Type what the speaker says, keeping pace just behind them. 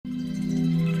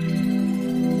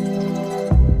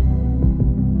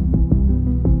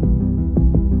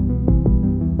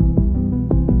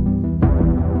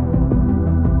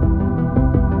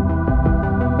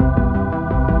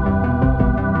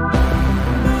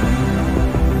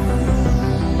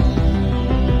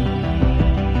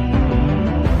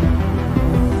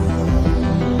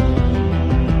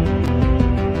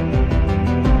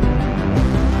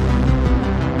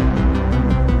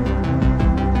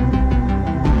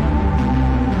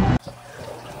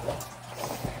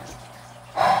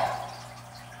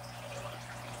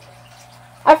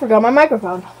forgot my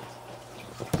microphone.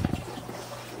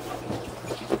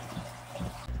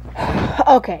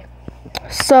 Okay,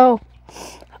 so,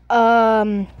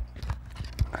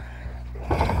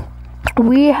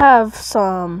 we have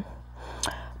some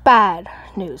bad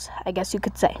news, I guess you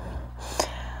could say.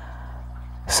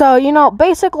 So, you know,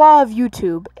 basic law of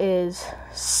YouTube is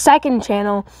second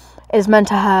channel is meant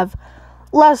to have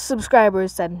less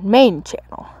subscribers than main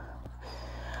channel.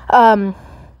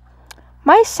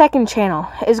 My second channel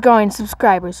is growing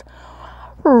subscribers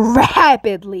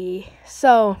rapidly.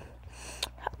 So,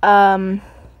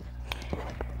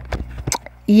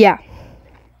 yeah.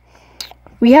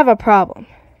 We have a problem.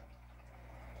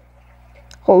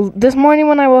 Well, this morning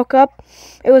when I woke up,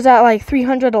 it was at like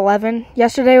 311.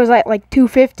 Yesterday it was at like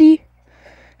 250.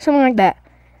 Something like that.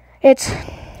 It's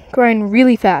growing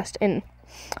really fast, and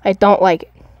I don't like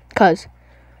it. Because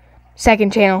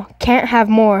second channel can't have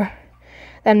more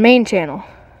than main channel.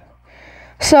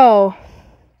 So,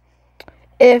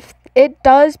 if it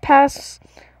does pass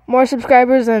more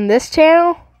subscribers than this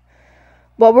channel,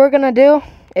 what we're gonna do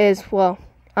is, well,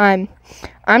 I'm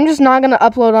just not gonna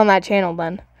upload on that channel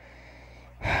then.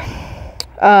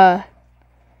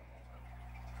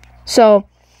 So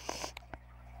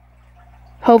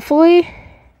hopefully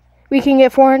we can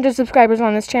get 400 subscribers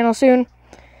on this channel soon.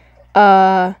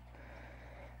 And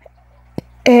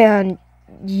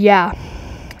yeah.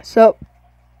 So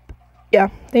yeah,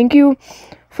 thank you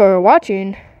for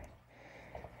watching.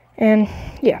 And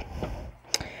yeah.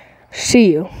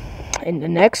 See you in the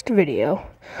next video.